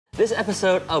This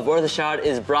episode of Worth a Shot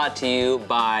is brought to you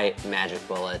by Magic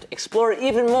Bullet. Explore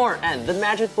even more at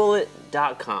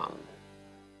themagicbullet.com.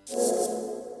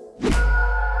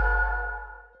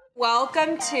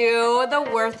 Welcome to the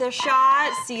Worth a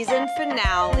Shot season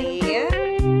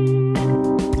finale.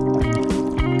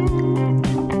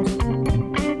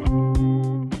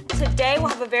 Today we'll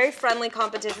have a very friendly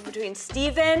competition between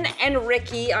Steven and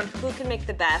Ricky on who can make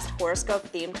the best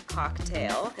horoscope-themed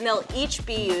cocktail. And they'll each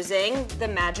be using the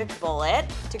Magic Bullet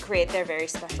to create their very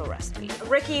special recipe.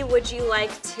 Ricky, would you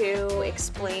like to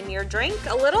explain your drink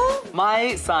a little?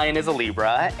 My sign is a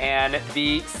Libra, and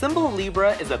the symbol of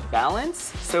Libra is a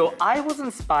balance. So I was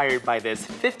inspired by this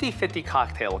 50-50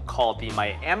 cocktail called the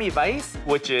Miami Vice,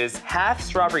 which is half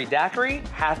strawberry daiquiri,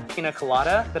 half pina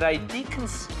colada that I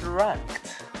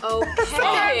deconstruct.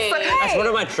 Okay. That's one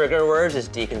of my trigger words is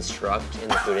deconstruct in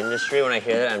the food industry. When I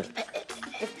hear that, I'm just...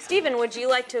 Steven, would you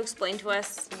like to explain to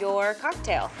us your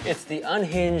cocktail? It's the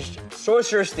unhinged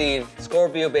Sorcerer Steve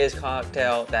Scorpio-based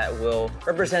cocktail that will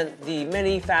represent the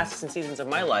many facets and seasons of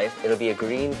my life. It'll be a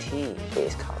green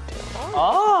tea-based cocktail.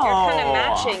 Oh! You're kind of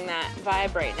matching that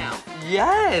vibe right now.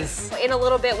 Yes! In a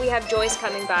little bit, we have Joyce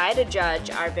coming by to judge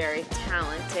our very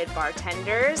talented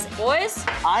bartenders. Boys?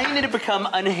 I need to become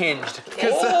unhinged.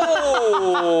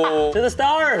 Oh! To the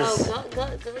stars! Oh,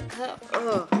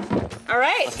 go. All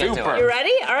right, Super. You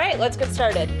ready? All right, let's get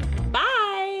started.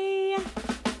 Bye!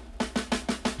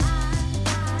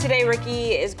 Today,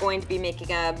 Ricky is going to be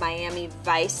making a Miami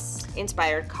Vice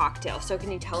inspired cocktail. So can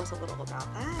you tell us a little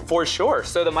about that? For sure.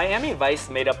 So the Miami Vice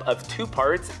made up of two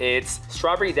parts. It's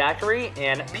strawberry daiquiri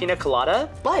and pina colada,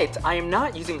 but I am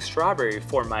not using strawberry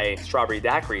for my strawberry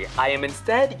daiquiri. I am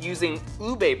instead using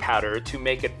ube powder to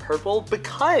make it purple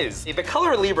because the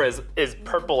color Libra is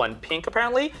purple and pink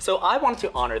apparently. So I wanted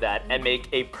to honor that and make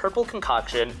a purple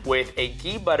concoction with a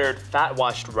ghee buttered fat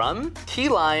washed rum, key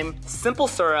lime, simple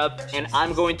syrup, and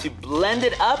I'm going to blend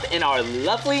it up in our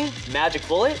lovely Magic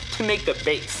Bullet to make the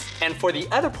base. And for the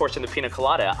other portion, the pina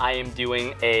colada, I am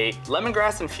doing a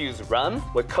lemongrass infused rum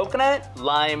with coconut,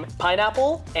 lime,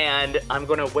 pineapple, and I'm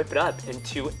gonna whip it up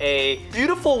into a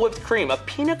beautiful whipped cream, a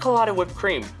pina colada whipped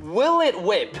cream. Will it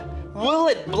whip? Will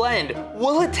it blend?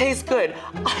 Will it taste good?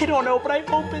 I don't know, but I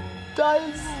hope it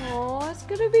does. Oh, it's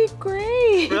gonna be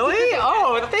great. Really?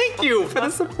 Oh, thank you for the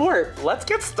support. Let's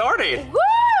get started. Woo!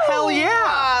 Hell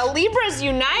yeah! Libras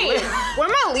unite. Where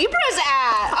my Libras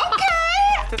at?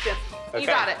 Okay. You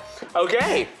got it.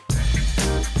 Okay.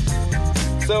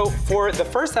 So for the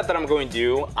first step that I'm going to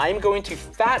do, I'm going to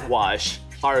fat wash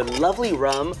our lovely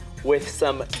rum with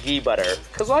some ghee butter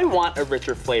because I want a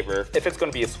richer flavor if it's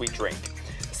going to be a sweet drink.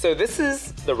 So this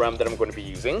is the rum that I'm going to be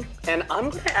using, and I'm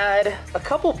going to add a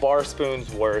couple bar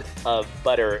spoons worth of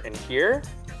butter in here.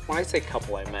 When I say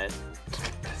couple, I meant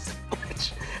so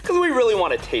much. Because we really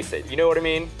want to taste it, you know what I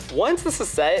mean? Once this is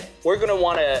set, we're gonna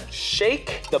want to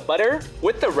shake the butter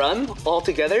with the rum all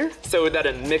together so that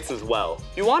it mixes well.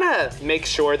 You want to make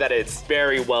sure that it's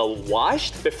very well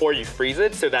washed before you freeze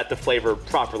it so that the flavor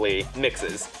properly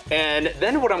mixes. And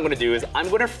then what I'm going to do is I'm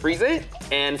going to freeze it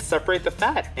and separate the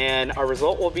fat, and our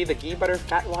result will be the ghee butter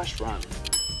fat washed rum.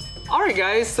 All right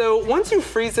guys, so once you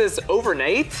freeze this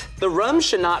overnight, the rum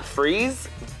should not freeze,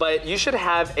 but you should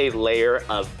have a layer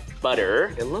of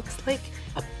butter. It looks like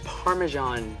a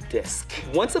Parmesan disc.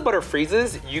 Once the butter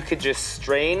freezes, you could just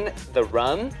strain the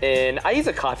rum, and I use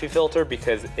a coffee filter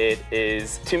because it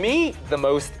is, to me, the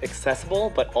most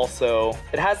accessible, but also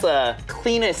it has the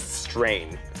cleanest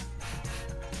strain.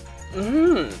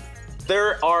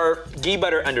 There are ghee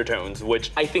butter undertones,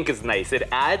 which I think is nice. It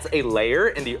adds a layer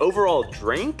in the overall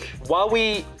drink. While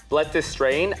we let this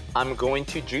strain, I'm going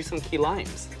to juice some key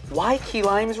limes. Why key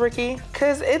limes, Ricky?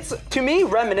 Because it's, to me,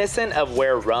 reminiscent of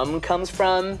where rum comes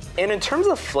from. And in terms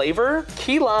of flavor,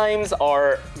 key limes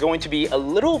are going to be a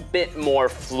little bit more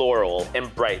floral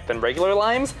and bright than regular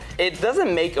limes. It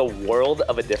doesn't make a world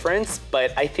of a difference,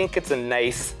 but I think it's a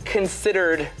nice,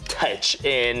 considered touch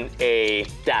in a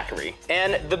daiquiri.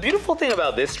 And the beautiful thing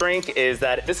about this drink is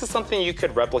that this is something you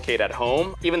could replicate at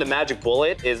home. Even the Magic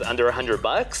Bullet is under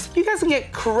 $100. You guys can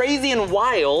get crazy and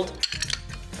wild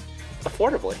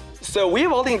affordably. So we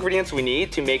have all the ingredients we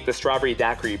need to make the strawberry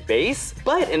daiquiri base,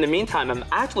 but in the meantime, I'm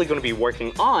actually going to be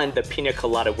working on the pina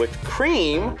colada whipped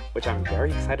cream, which I'm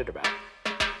very excited about.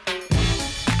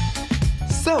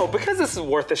 So because this is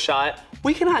worth a shot,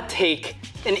 we cannot take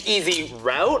an easy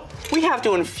route. We have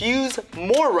to infuse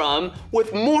more rum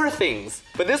with more things.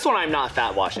 But this one I'm not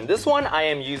fat washing. This one I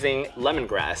am using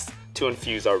lemongrass to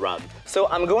infuse our rum. So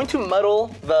I'm going to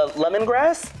muddle the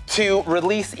lemongrass to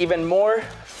release even more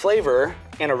flavor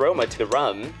and aroma to the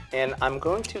rum. And I'm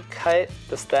going to cut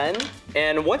the stem.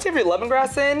 And once you have your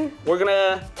lemongrass in, we're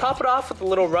gonna top it off with a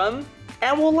little rum,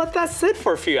 and we'll let that sit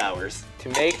for a few hours to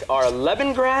make our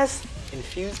lemongrass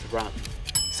infused rum.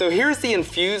 So here's the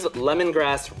infused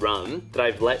lemongrass rum that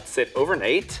I've let sit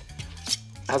overnight.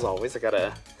 As always, I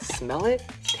gotta smell it,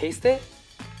 taste it.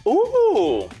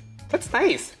 Ooh, that's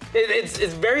nice.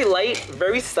 It's very light,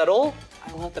 very subtle.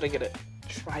 I love that I get to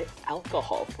try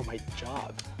alcohol for my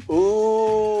job.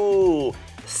 Ooh,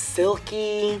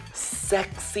 silky,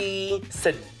 sexy,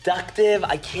 seductive,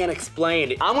 I can't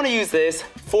explain. I'm gonna use this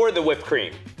for the whipped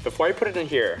cream. Before I put it in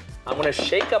here, I'm gonna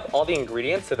shake up all the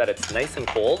ingredients so that it's nice and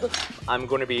cold. I'm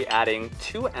gonna be adding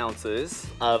 2 ounces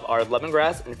of our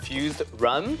lemongrass infused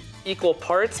rum, equal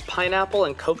parts pineapple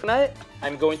and coconut.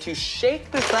 I'm going to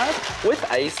shake this up with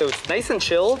ice so it's nice and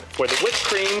chilled for the whipped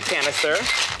cream canister.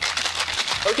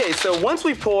 Okay, so once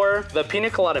we pour the pina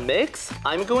colada mix,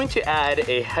 I'm going to add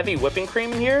a heavy whipping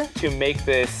cream in here to make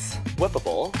this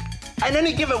whippable. And then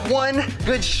to give it one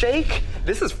good shake.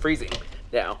 This is freezing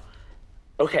now.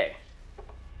 Okay,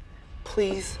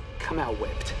 please come out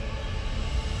whipped.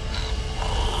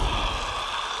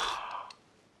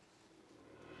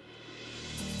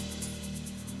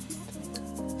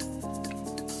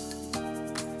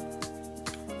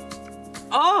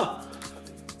 Oh,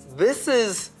 this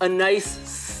is a nice,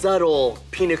 subtle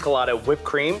pina colada whipped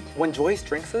cream. When Joyce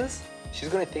drinks this, she's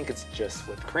gonna think it's just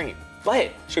whipped cream.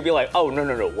 But she'll be like, oh, no,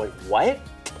 wait, what?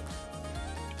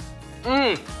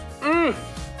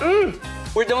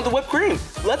 We're done with the whipped cream.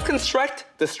 Let's construct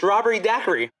the strawberry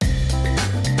daiquiri.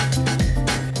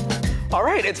 All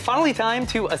right, it's finally time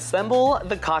to assemble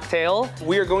the cocktail.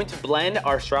 We are going to blend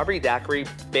our strawberry daiquiri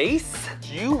base.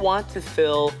 You want to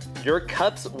fill your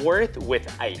cup's worth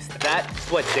with ice. That's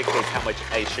what dictates how much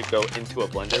ice should go into a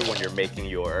blender when you're making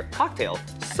your cocktail.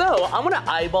 So I'm gonna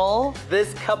eyeball.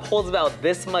 This cup holds about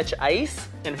this much ice.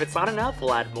 And if it's not enough,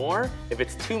 we'll add more. If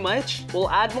it's too much, we'll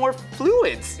add more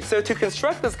fluids. So to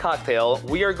construct this cocktail,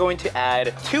 we are going to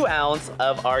add 2 ounces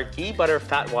of our ghee butter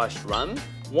fat washed rum,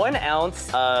 1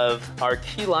 ounce of our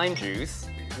key lime juice,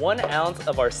 1 ounce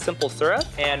of our simple syrup,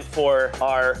 and for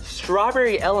our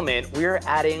strawberry element, we're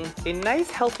adding a nice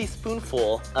healthy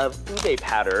spoonful of ube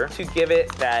powder to give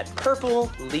it that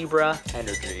purple Libra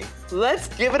energy. Let's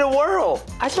give it a whirl.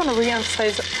 I just want to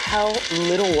re-emphasize how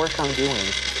little work I'm doing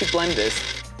to blend this.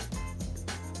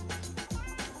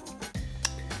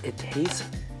 It tastes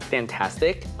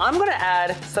fantastic. I'm gonna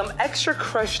add some extra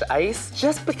crushed ice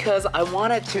just because I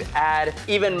wanted to add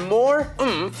even more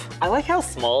oomph. I like how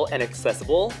small and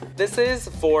accessible this is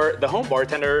for the home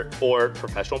bartender or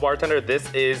professional bartender. This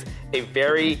is a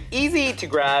very easy to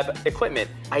grab equipment.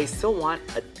 I still want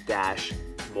a dash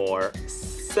more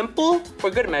simple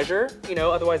for good measure, you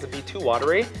know, otherwise it'd be too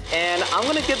watery. And I'm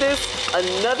gonna give this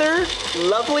another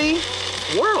lovely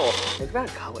whirl. Look at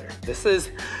that color. This is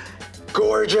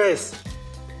gorgeous.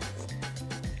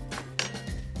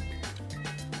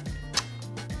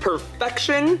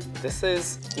 Perfection. This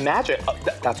is magic. Oh,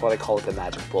 that's why they call it the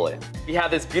magic bullet. We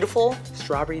have this beautiful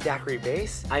strawberry daiquiri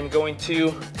base. I'm going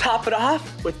to top it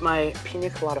off with my pina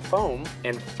colada foam.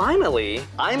 And finally,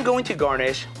 I'm going to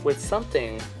garnish with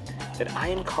something that I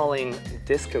am calling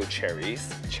disco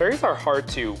cherries. Cherries are hard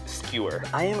to skewer.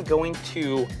 I am going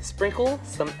to sprinkle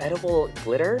some edible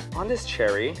glitter on this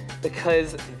cherry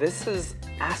because this is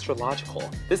astrological.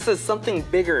 This is something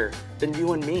bigger than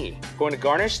you and me. Going to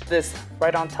garnish this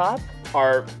right on top,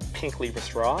 our pink Libra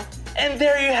straw. And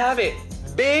there you have it,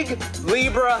 big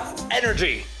Libra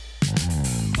energy.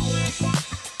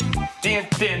 Dun,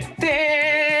 dun, dun.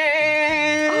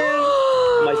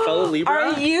 My fellow Libra.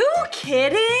 Are you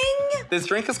kidding? This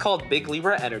drink is called Big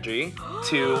Libra Energy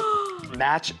to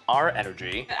match our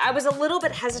energy. I was a little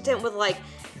bit hesitant with like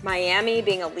Miami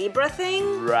being a Libra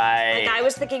thing. Right. Like I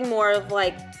was thinking more of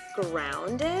like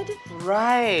grounded.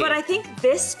 Right. But I think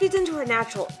this feeds into her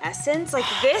natural essence. Like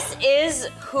this is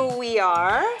who we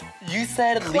are. You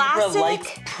said Classic. Libra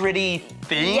likes pretty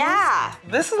things? Yeah.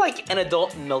 This is like an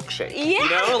adult milkshake. Yeah. You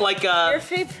know, like Your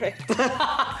favorite.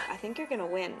 I think you're gonna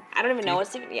win. I don't even know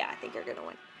what's even, yeah, I think you're gonna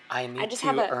win. I need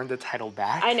to earn the title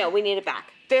back. I know, we need it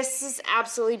back. This is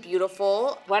absolutely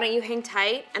beautiful. Why don't you hang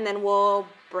tight and then we'll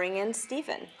bring in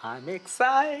Steven. I'm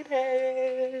excited.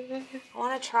 I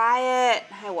wanna try it.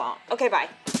 I won't. Okay, bye.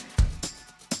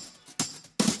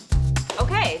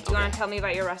 Okay, do you wanna tell me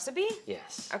about your recipe?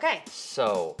 Yes. Okay.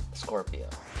 So, Scorpio,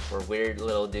 we're weird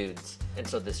little dudes. And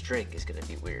so this drink is gonna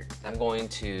be weird. I'm going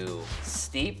to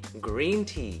steep green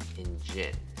tea in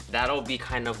gin. That'll be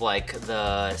kind of like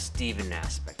the Steven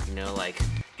aspect, you know, like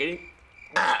getting...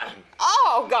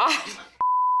 Oh, God.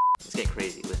 let's get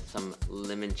crazy with some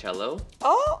limoncello.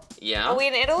 Oh, Yeah. are we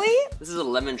in Italy? This is a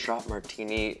lemon drop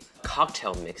martini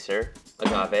cocktail mixer,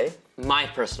 agave. My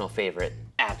personal favorite,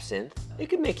 absinthe. It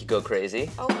could make you go crazy.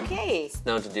 Okay. It's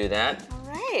known to do that. All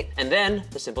right. And then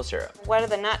the simple syrup. What are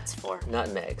the nuts for?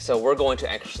 Nutmeg. So we're going to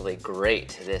actually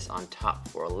grate this on top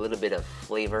for a little bit of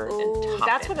flavor and Ooh, top.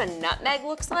 that's what a nutmeg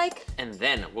looks like? And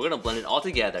then we're gonna blend it all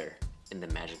together in the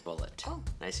magic bullet. Oh.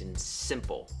 Nice and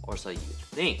simple, or so you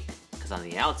think. Because on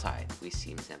the outside, we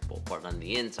seem simple, but on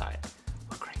the inside,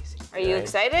 we're crazy. Are you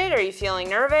excited? Are you feeling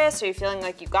nervous? Are you feeling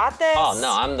like you got this? Oh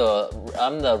no,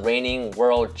 I'm the reigning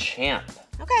world champ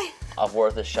Okay. of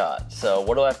Worth a Shot. So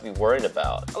what do I have to be worried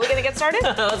about? Are we gonna get started?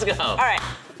 Let's go. All right.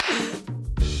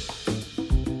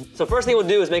 So first thing we'll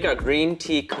do is make our green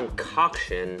tea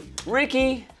concoction.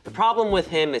 Ricky, the problem with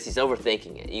him is he's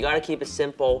overthinking it. You gotta keep it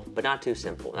simple, but not too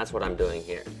simple. That's what I'm doing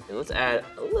here. And let's add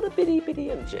a little bitty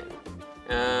of gin.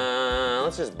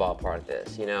 Let's just ballpark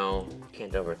this, you know?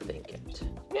 Can't overthink it.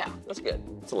 Yeah, that's good.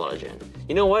 It's a lot of gin.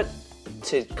 You know what?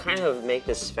 To kind of make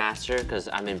this faster, because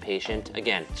I'm impatient,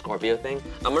 again, Scorpio thing,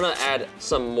 I'm gonna add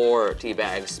some more tea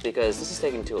bags because this is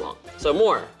taking too long. So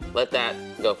more, let that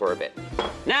go for a bit.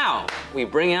 Now, we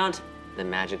bring out the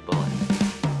magic bullet.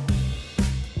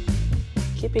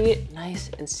 Keeping it nice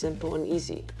and simple and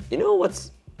easy. You know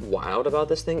what's wild about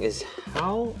this thing is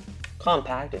how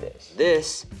compact it is.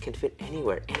 This can fit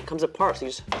anywhere and it comes apart, so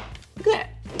you just, look at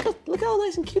that. Look how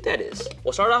nice and cute that is.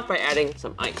 We'll start off by adding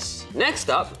some ice. Next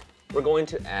up, we're going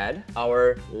to add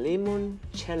our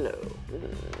limoncello.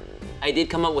 I did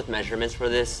come up with measurements for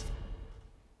this.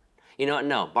 You know what,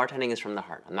 no, bartending is from the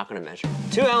heart. I'm not gonna measure.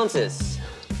 2 ounces.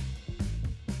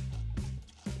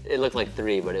 It looked like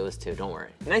 3, but it was 2, don't worry.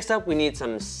 Next up, we need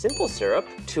some simple syrup,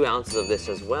 2 ounces of this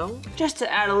as well, just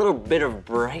to add a little bit of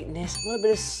brightness, a little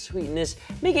bit of sweetness,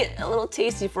 make it a little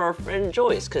tasty for our friend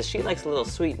Joyce, because she likes a little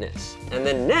sweetness. And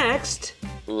then next,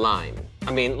 lemon.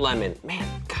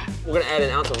 Man, God. We're gonna add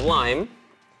an ounce of lime.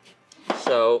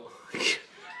 So,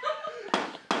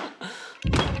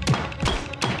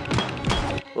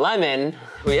 lemon,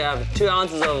 we have 2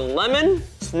 ounces of lemon.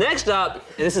 Next up,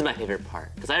 and this is my favorite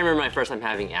part, because I remember my first time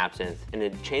having absinthe, and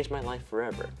it changed my life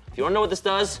forever. If you wanna know what this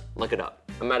does, look it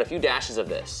up. I'm at a few dashes of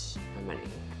this. How many?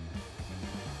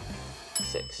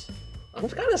 6. I'm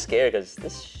kinda scared, because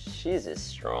this cheese is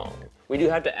strong. We do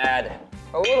have to add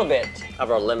a little bit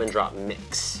of our lemon drop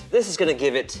mix. This is gonna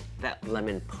give it that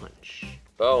lemon punch.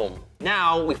 Boom.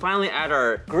 Now, we finally add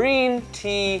our green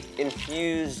tea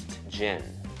infused gin.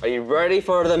 Are you ready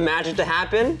for the magic to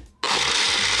happen?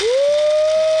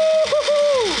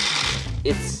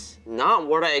 It's not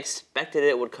what I expected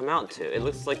it would come out to. It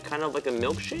looks like kind of like a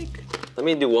milkshake. Let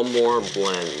me do one more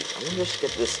blend. I'm gonna just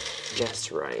get this just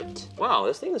right. Wow,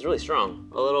 this thing is really strong.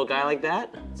 A little guy like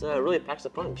that, it really packs a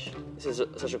punch. This is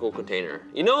such a cool container.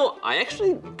 You know, I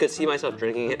actually could see myself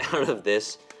drinking it out of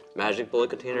this magic bullet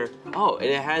container. Oh, and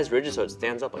it has ridges so it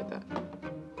stands up like that.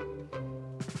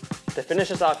 To finish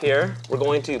this off here, we're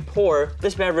going to pour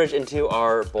this beverage into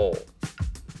our bowl.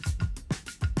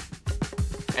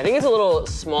 I think it's a little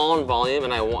small in volume,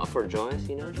 and I want for Joyce,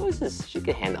 you know, she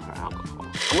can handle her alcohol.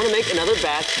 I'm gonna make another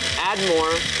batch, add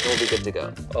more, and we'll be good to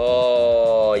go.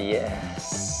 Oh,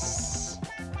 yes.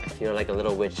 I feel like a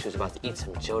little witch who's about to eat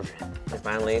some children. And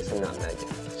finally, some nutmeg.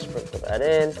 Sprinkle that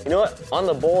in. You know what? On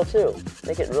the bowl, too.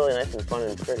 Make it really nice and fun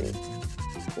and pretty.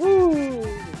 Woo!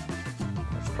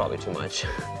 That's probably too much.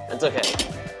 That's okay.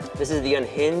 This is the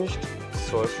unhinged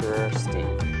Sorcerer Steve.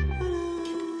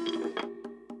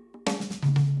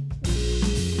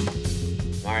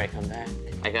 All right, come back.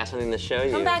 I got something to show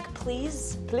you. Come back,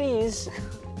 please. Please.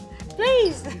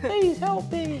 Please. Please help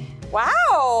me.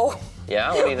 Wow.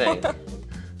 Yeah, what do you think?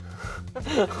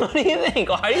 What do you think?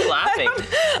 Why are you laughing?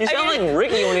 You sound like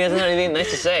Ricky when he doesn't have anything nice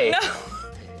to say. No.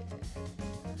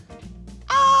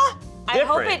 I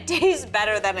hope it tastes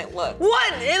better than it looks.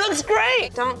 What? It looks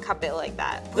great. Don't cup it like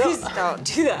that. Please don't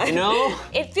do that. You know?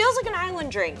 It feels like an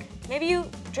island drink. Maybe you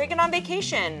drink it on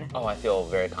vacation. Oh, I feel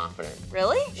very confident.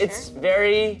 Really? Sure. It's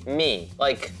very me.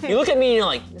 Like, you look at me and you're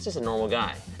like, this is a normal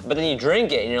guy. But then you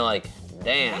drink it and you're like,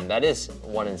 damn, that is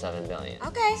 1 in 7 billion.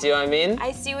 Okay. See what I mean?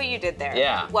 I see what you did there.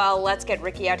 Yeah. Well, let's get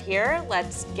Ricky out here.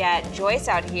 Let's get Joyce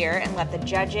out here and let the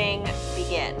judging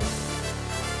begin.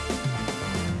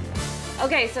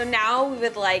 Okay, so now we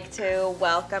would like to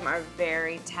welcome our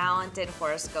very talented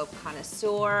horoscope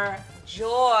connoisseur,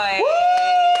 Joy.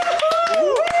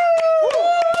 Woo!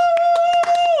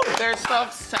 They're so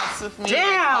obsessed with me. Damn!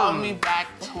 They called me back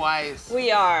twice. We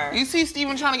are. You see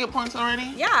Steven trying to get points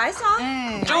already? Yeah, I saw.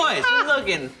 Joyce, you're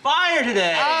looking fire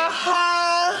today.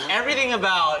 Uh-huh. everything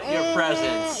about your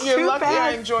presence. You're Too lucky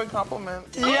bad. I enjoy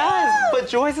compliments. Yes, but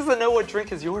Joyce doesn't know what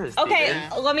drink is yours. Okay,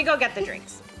 Steven. let me go get the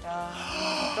drinks.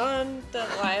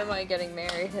 Why am I getting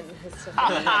married in this?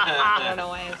 I don't know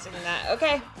why I'm singing that.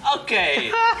 Okay.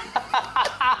 Okay.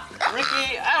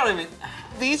 Ricky, I don't even.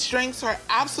 These drinks are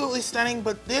absolutely stunning,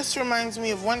 but this reminds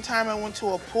me of one time I went to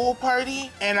a pool party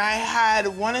and I had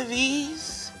one of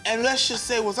these, and let's just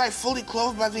say, was I fully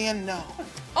clothed by the end? No.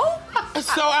 Oh.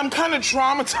 So I'm kind of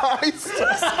traumatized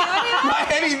by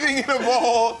anything in a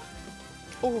bowl.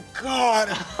 Oh God,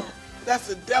 that's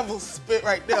the devil's spit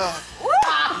right there.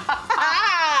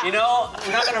 You know,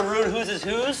 we're not gonna ruin whose is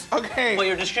whose. Okay. But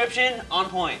your description, on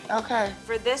point. Okay.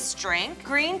 For this drink,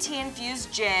 green tea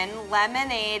infused gin,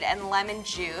 lemonade and lemon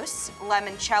juice,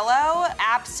 limoncello,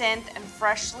 absinthe, and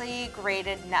freshly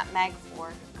grated nutmeg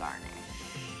for garnish.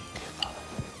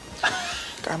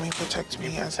 God may protect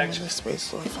me as I'm in this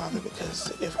space, Lord Father, because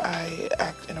if I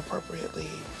act inappropriately,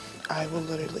 I will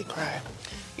literally cry.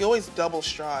 You always double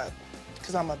straw it,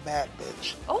 because I'm a bad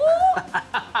bitch.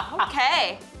 Oh,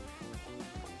 okay.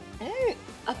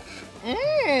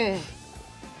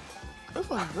 This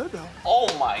one's good though. Oh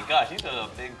my gosh, you did a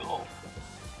big goal.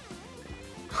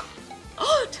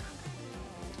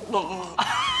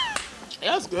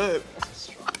 That's good.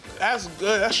 That's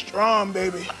good. That's strong,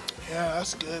 baby. Yeah,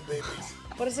 that's good, baby.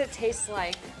 What does it taste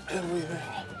like? Everything.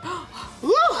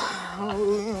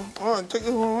 Take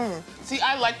it away. See,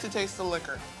 I like to taste the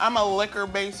liquor. I'm a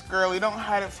liquor-based girl. You don't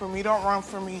hide it from me. Don't run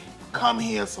from me. Come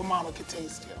here so mama can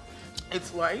taste you.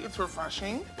 It's light. It's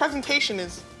refreshing. Presentation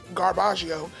is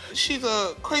garbaggio. She's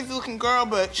a crazy-looking girl,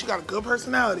 but she got a good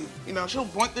personality. You know, she'll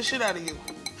boink the shit out of you.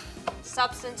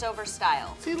 Substance over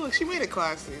style. See, look, she made it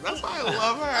classy. That's why I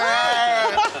love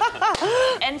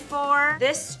her. And for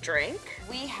this drink,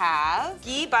 we have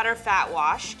ghee butter fat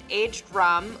washed, aged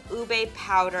rum, ube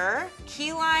powder,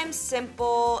 key lime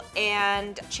simple,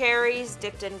 and cherries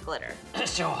dipped in glitter.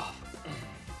 Show off.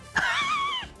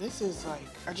 This is like,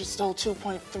 I just stole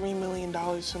 $2.3 million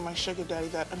from my sugar daddy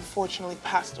that unfortunately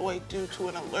passed away due to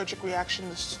an allergic reaction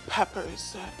to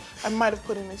peppers that I might have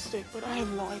put in his steak, but I have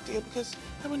no idea because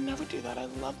I would never do that. I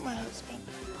love my husband.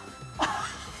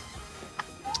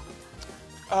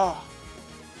 Oh.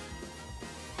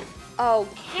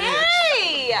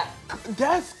 Okay.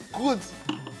 That's good.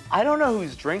 I don't know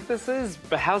whose drink this is,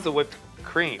 but how's the whipped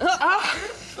cream?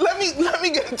 Let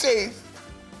me get a taste.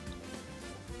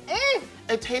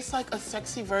 It tastes like a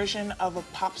sexy version of a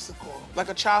popsicle. Like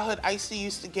a childhood icy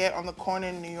used to get on the corner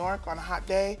in New York on a hot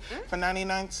day for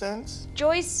 99 cents.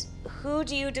 Joyce, who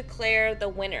do you declare the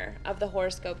winner of the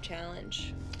horoscope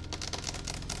challenge?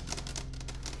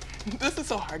 This is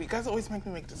so hard. You guys always make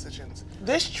me make decisions.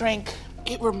 This drink,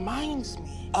 it reminds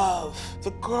me of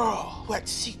the girl who had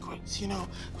secrets, you know,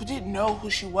 who didn't know who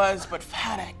she was, but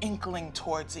had an inkling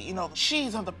towards it. You know,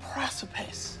 she's on the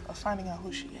precipice of finding out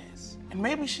who she is. And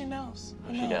maybe she knows.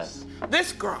 Who knows? She does.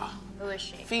 This girl. Who is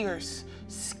she? Fierce,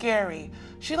 scary.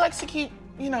 She likes to keep,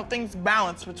 you know, things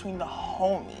balanced between the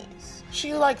homies.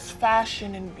 She likes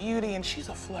fashion and beauty, and she's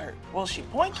a flirt. Will she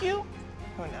point you?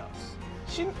 Who knows?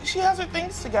 She has her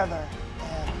things together.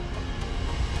 And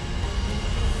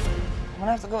I'm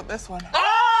gonna have to go with this one.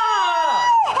 Oh!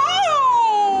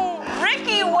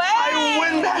 Ricky Wang I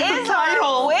win back the is title.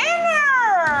 our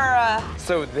winner!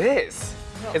 So this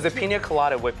is a pina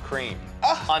colada whipped cream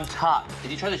on top.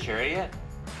 Did you try the cherry yet?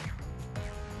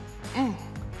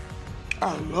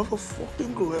 I love a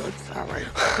fucking good. All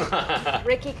right.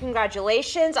 Ricky,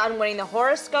 congratulations on winning the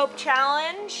horoscope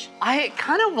challenge. I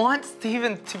kind of want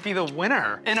Steven to be the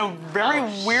winner in a very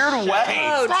weird way.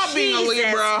 Oh, Stop being a Jesus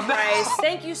Libra. Christ.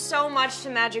 Thank you so much to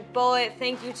Magic Bullet.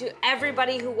 Thank you to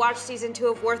everybody who watched season 2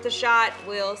 of Worth a Shot.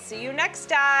 We'll see you next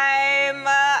time.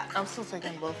 I'm still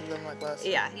taking both of them like last.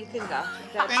 Yeah, you can go.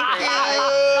 That's Thank great. you.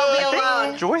 Don't be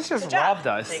alone. Joyce just Good job. robbed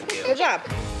us. Thank you. Good job.